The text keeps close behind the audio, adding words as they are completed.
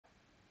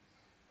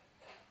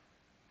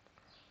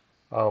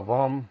A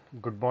warm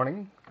good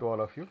morning to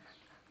all of you.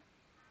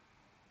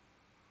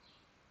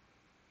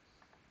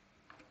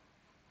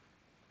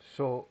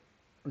 So,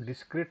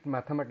 discrete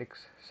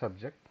mathematics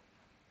subject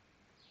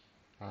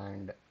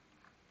and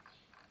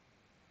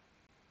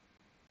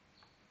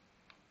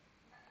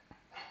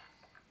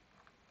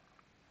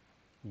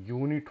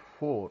unit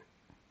 4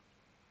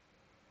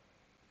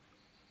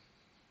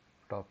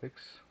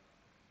 topics.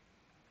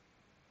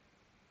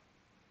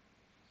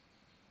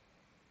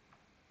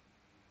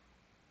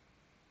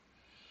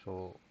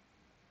 So,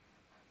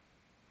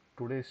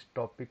 today's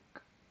topic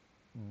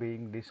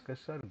being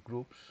discussed are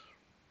groups,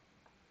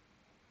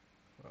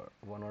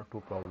 one or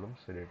two problems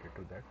related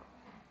to that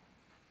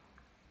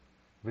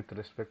with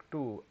respect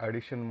to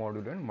addition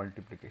modulo and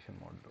multiplication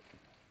modulo.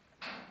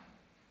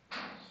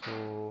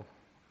 So,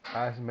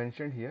 as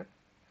mentioned here,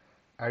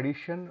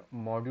 addition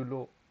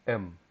modulo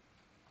m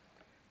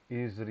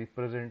is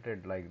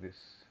represented like this: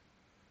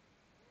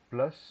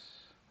 plus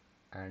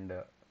and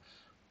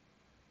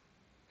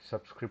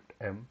subscript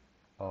m,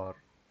 or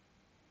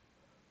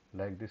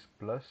like this,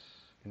 plus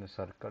in a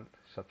circle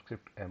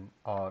subscript m,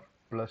 or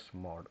plus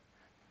mod.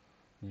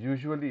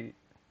 Usually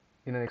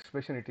in an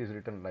expression it is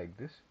written like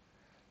this: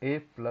 a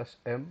plus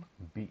m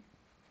b.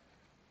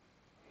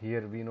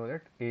 Here we know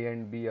that a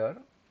and b are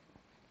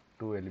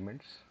two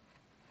elements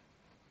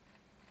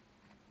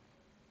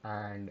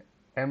and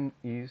m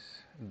is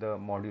the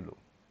modulo.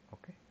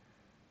 Okay,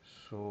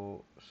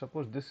 so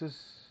suppose this is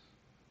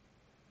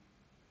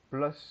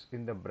plus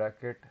in the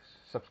bracket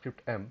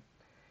subscript m,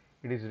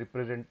 it is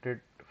represented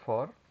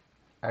for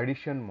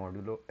addition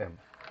modulo m.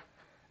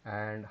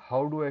 And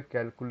how do I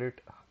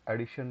calculate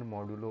addition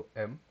modulo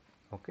m?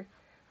 Okay,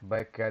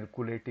 by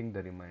calculating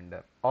the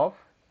remainder of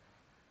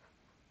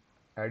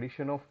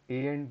addition of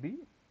a and b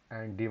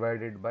and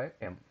divided by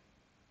m,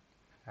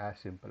 as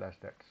simple as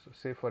that. So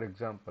say for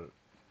example,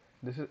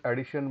 this is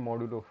addition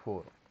modulo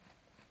 4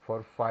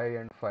 for 5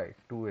 and 5,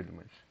 two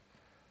elements.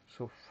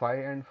 So 5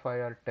 and 5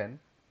 are 10,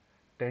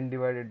 10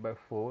 divided by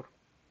 4,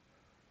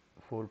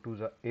 4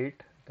 2s are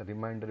 8, the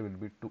remainder will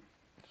be 2.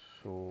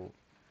 So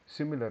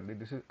similarly,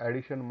 this is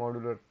addition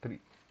modulo 3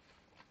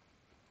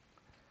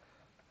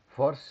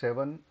 for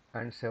 7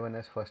 and 7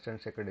 as first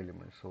and second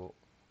element. So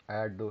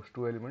add those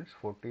two elements,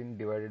 14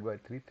 divided by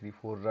 3, 3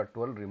 4s are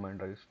 12,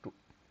 remainder is 2.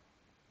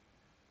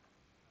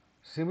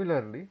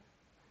 Similarly,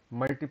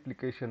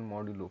 multiplication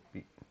modulo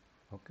p.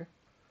 Okay,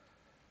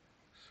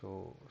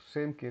 so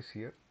same case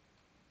here.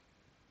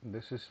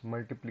 This is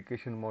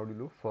multiplication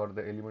modulo for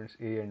the elements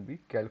a and b.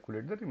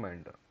 Calculate the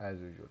remainder as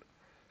usual.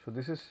 So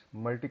this is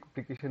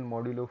multiplication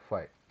modulo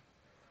 5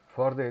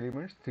 for the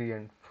elements 3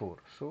 and 4.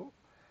 So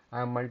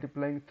I am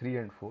multiplying 3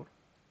 and 4.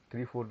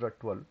 3 4s are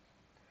 12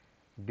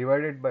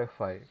 divided by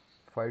 5.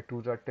 5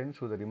 2s are 10.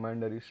 So the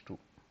remainder is 2.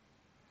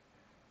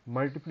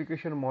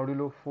 Multiplication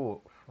modulo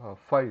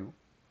 5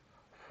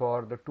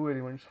 for the two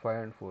elements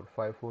 5 and 4.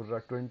 5 4s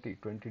are 20.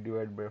 20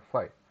 divided by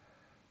 5.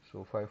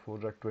 So 5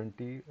 4s are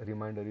 20.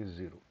 Remainder is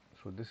 0.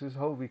 So this is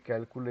how we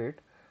calculate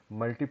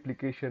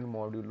multiplication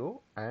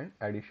modulo and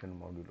addition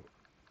modulo.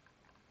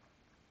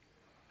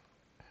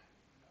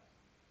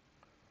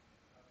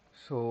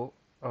 So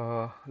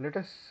let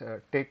us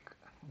take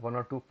one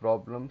or two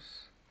problems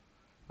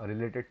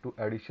related to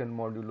addition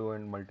modulo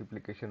and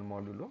multiplication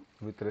modulo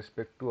with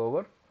respect to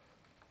our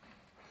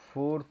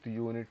fourth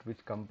unit,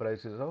 which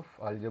comprises of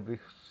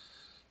algebraic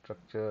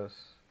structures,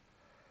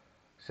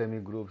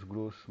 semi-groups,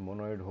 groups,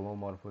 monoid,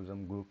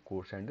 homomorphism, group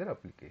codes and their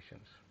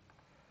applications.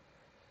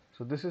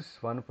 So this is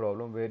one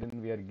problem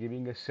wherein we are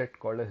giving a set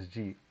called as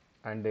G,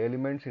 and the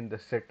elements in the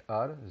set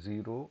are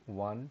 0,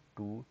 1,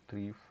 2,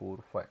 3, 4,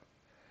 5.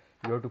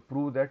 You have to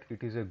prove that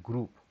it is a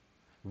group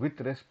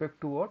with respect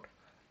to what?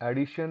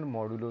 Addition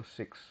modulo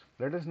 6.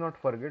 Let us not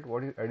forget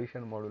what is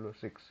addition modulo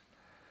 6.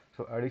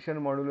 So addition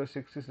modulo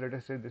 6 is, let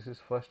us say this is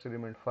first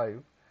element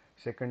 5,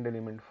 second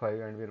element 5,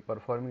 and we are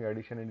performing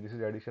addition, and this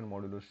is addition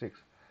modulo 6.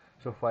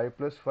 So 5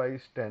 plus 5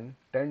 is 10,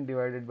 10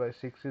 divided by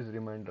 6 is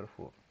remainder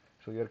 4.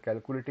 So you are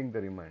calculating the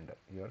remainder.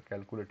 You are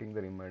calculating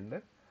the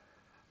remainder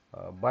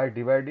by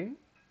dividing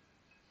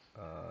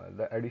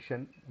the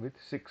addition with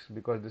 6,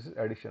 because this is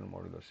addition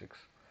modulo 6.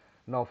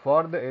 Now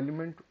for the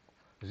element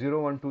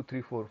 0, 1, 2,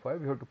 3, 4,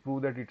 5, we have to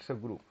prove that it's a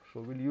group. So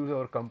we'll use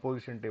our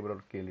composition table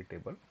or Cayley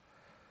table.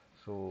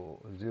 So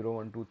 0,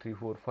 1, 2, 3,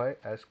 4, 5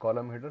 as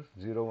column headers,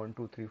 0, 1,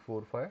 2, 3,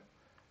 4, 5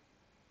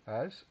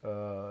 as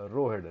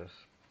row headers.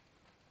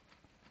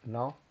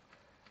 Now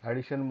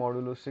addition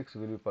modulo 6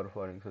 will be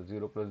performing. So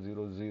 0 plus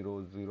 0,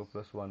 0, 0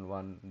 plus 1,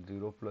 1,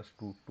 0 plus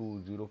 2,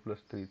 2, 0 plus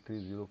 3,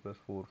 3, 0 plus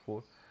 4,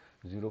 4,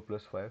 0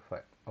 plus 5, 5.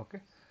 Okay.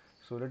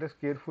 So let us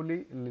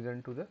carefully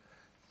listen to the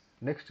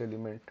next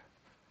element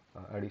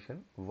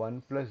addition.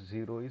 1 plus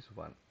 0 is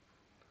 1.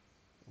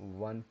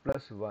 1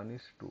 plus 1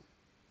 is 2.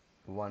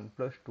 1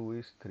 plus 2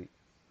 is 3.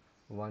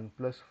 1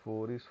 plus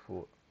 4 is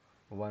 4.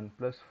 1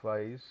 plus 5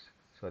 is,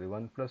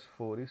 1 plus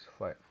 4 is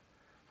 5.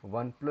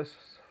 1 plus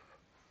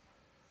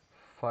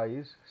 5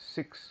 is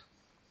 6.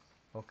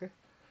 Okay.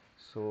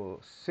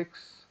 So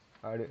 6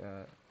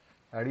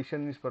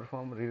 addition is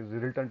performed,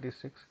 resultant is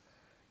 6.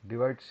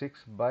 divide 6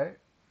 by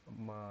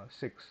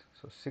 6.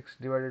 So 6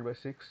 divided by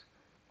 6,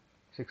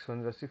 6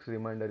 ones are 6,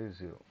 remainder is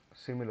 0.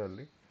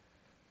 Similarly,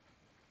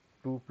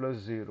 2 plus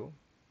 0,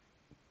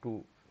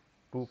 2,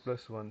 2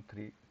 plus 1,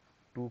 3,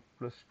 2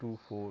 plus 2,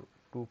 4,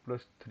 2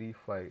 plus 3,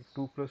 5,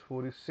 2 plus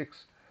 4 is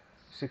 6,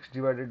 6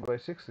 divided by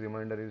 6,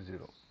 remainder is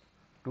 0.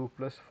 2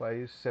 plus 5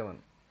 is 7,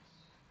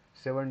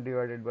 7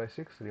 divided by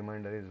 6,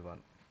 remainder is 1.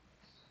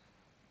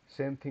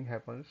 Same thing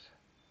happens,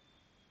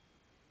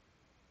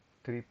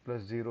 3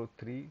 plus 0,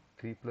 3,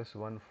 3 plus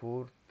 1,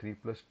 4, 3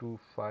 plus 2,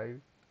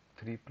 5,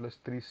 3 plus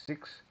 3,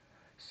 6,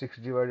 6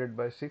 divided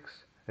by 6,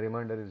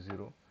 remainder is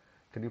 0.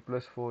 3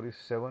 plus 4 is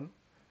 7,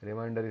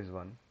 remainder is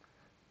 1.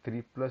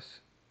 3 plus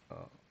uh,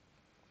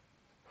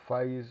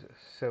 5 is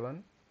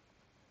 7,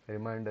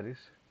 remainder is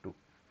 2.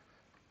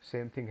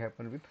 Same thing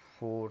happened with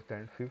 4th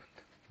and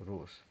 5th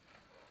rows.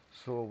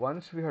 So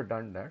once we have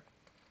done that,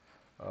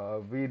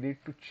 we need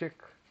to check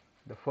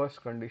the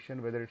first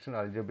condition whether it's an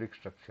algebraic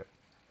structure.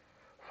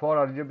 For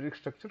algebraic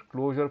structure,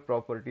 closure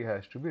property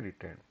has to be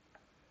retained.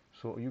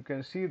 So you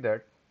can see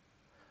that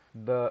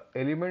the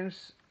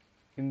elements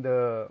in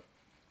the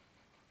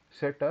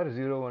set are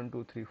 0, 1,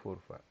 2, 3, 4,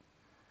 5.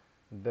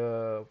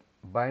 The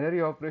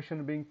binary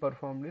operation being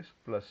performed is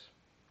plus.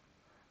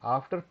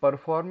 After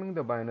performing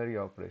the binary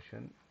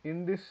operation,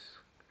 in this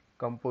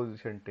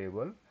composition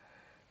table,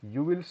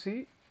 you will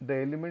see the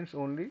elements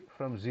only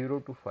from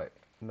 0 to 5,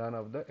 none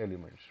of the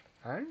elements,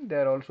 and they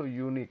are also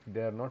unique,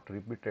 they are not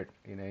repeated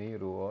in any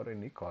row or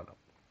any column.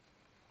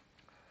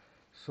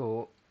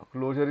 So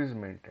closure is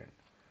maintained.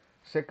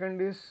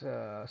 Second is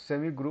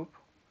semi-group.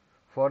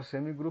 For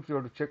semi-groups you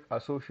have to check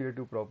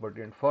associative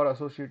property, and for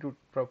associative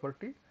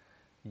property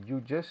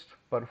you just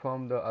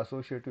perform the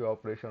associative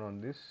operation on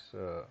this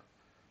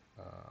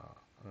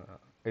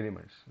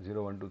elements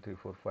 0, 1, 2, 3,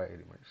 4, 5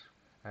 elements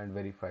and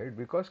verify it,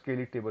 because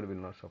Cayley table will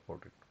not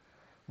support it.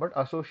 But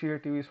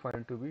associative is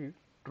found to be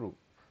true,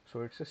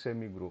 so it's a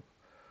semi-group.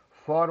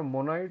 For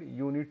monoid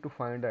you need to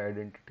find the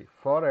identity.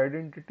 For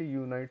identity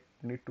you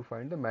need to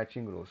find the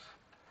matching rows.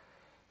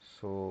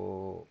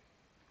 So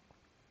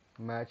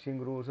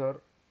matching rows are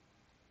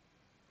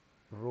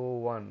row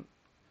 1,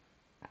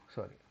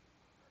 sorry,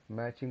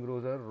 matching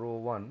rows are row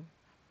 1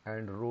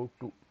 and row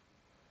 2,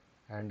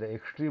 and the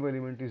extreme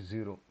element is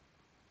 0.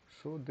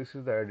 So this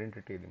is the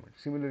identity element.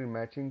 Similarly,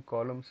 matching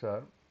columns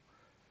are,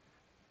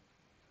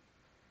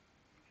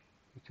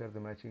 which are the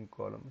matching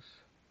columns?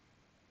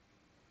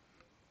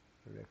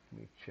 Let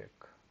me check.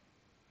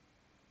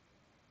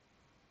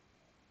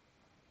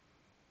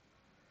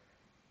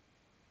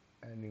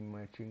 Any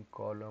matching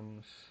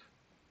columns?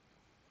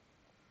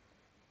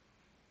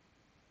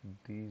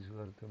 These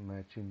were the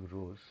matching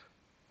rows,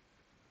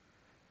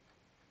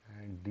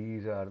 and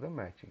these are the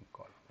matching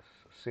columns.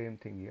 So same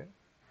thing here.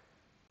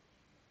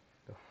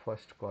 The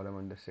first column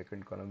and the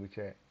second column, which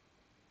I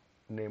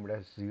named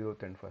as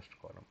 0th and first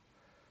column.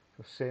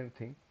 So same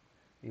thing.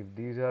 If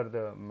these are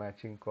the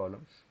matching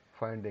columns,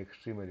 find the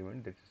extreme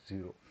element, that is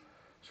 0.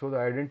 So the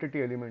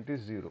identity element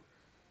is 0.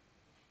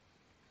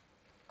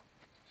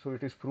 So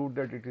it is proved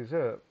that it is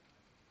a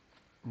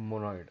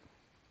monoid.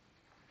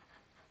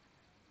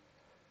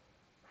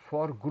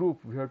 For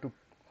group we have to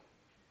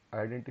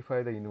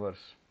identify the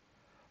inverse.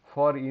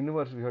 For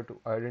inverse we have to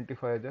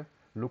identify the,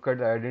 look at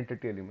the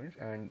identity elements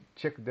and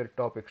check their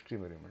top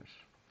extreme elements.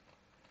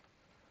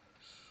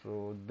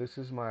 So this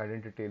is my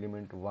identity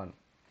element 1.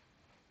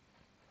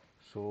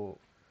 So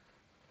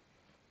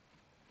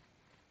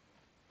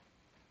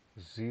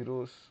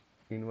 0's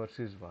inverse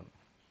is 1.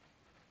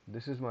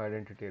 This is my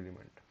identity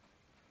element.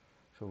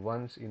 So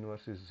 1's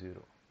inverse is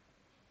 0.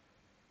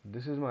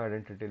 This is my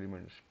identity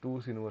elements.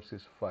 2's inverse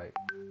is 5.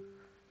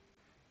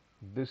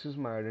 This is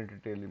my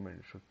identity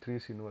element. So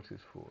 3's inverse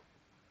is 4.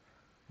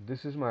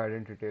 This is my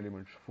identity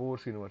element.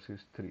 4's inverse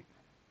is 3.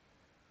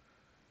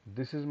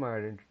 This is my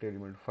identity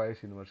element.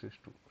 5's inverse is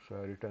 2. So I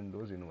return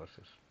those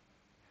inverses.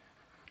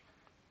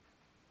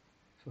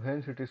 So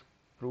hence it is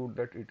proved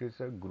that it is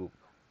a group.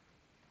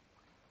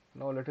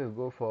 Now let us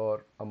go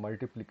for a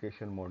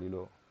multiplication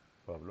modulo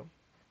problem.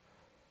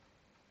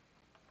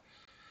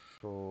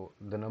 So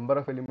the number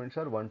of elements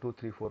are 1, 2,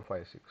 3, 4,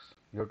 5, 6.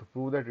 You have to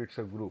prove that it's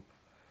a group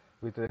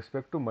with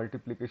respect to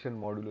multiplication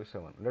modulo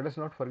 7. Let us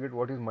not forget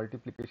what is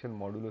multiplication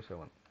modulo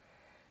 7.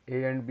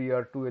 A and B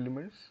are two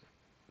elements.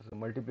 So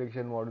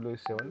multiplication modulo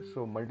is 7.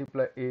 So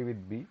multiply A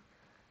with B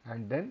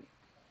and then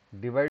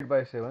divide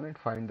by 7 and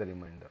find the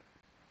remainder.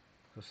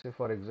 So say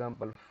for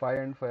example 5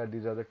 and 5,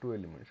 these are the two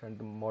elements, and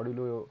the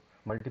modulo,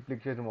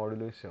 multiplication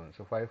modulo is 7.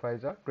 So 5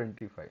 5s are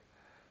 25.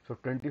 So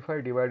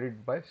 25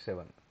 divided by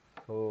 7.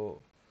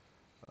 So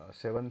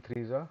 7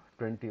 3s are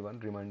 21,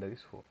 remainder is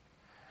 4.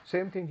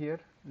 Same thing here,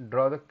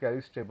 draw the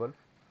carries table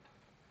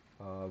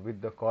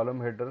with the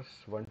column headers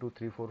 1 2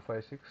 3 4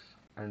 5 6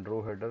 and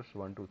row headers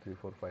 1 2 3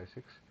 4 5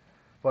 6.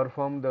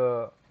 Perform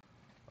the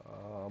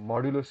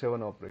modulo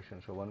 7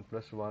 operation. So 1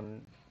 plus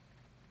 1,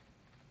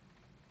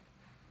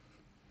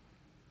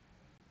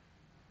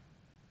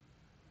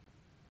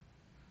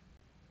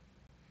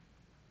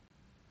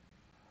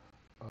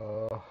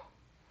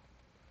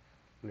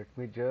 Let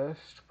me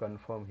just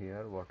confirm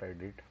here what I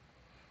did.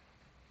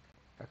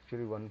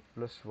 Actually 1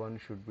 plus 1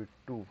 should be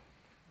 2,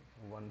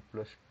 1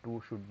 plus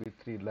 2 should be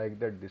 3, like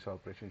that this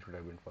operation should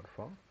have been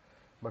performed.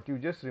 But you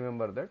just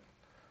remember that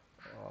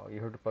you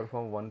have to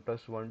perform 1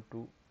 plus 1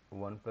 2,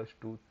 1 plus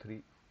 2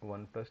 3,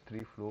 1 plus 3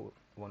 4,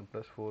 1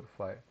 plus 4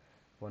 5,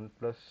 1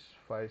 plus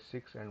 5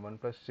 6, and 1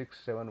 plus 6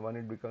 7. When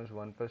it becomes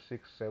 1 plus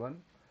 6 7,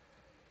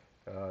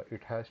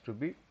 it has to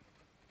be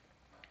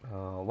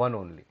 1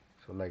 only.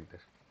 So like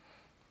this.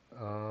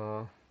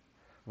 Uh,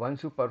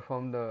 Once you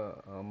perform the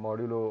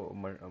modulo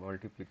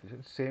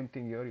multiplication, same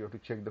thing here, you have to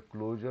check the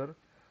closure,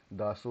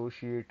 the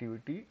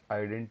associativity,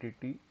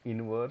 identity,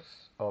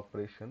 inverse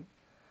operation,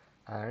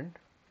 and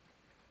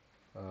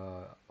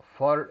uh,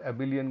 for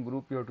abelian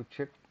group you have to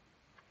check,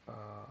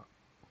 uh,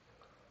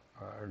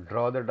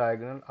 draw the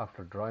diagonal.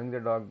 After drawing the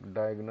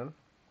diagonal,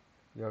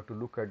 you have to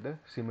look at the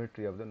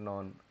symmetry of the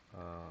non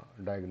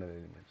diagonal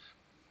elements.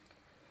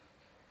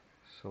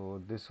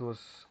 So this was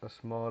a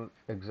small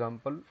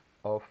example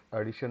of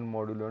addition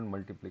modulo and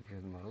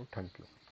multiplication modulo. Thank you.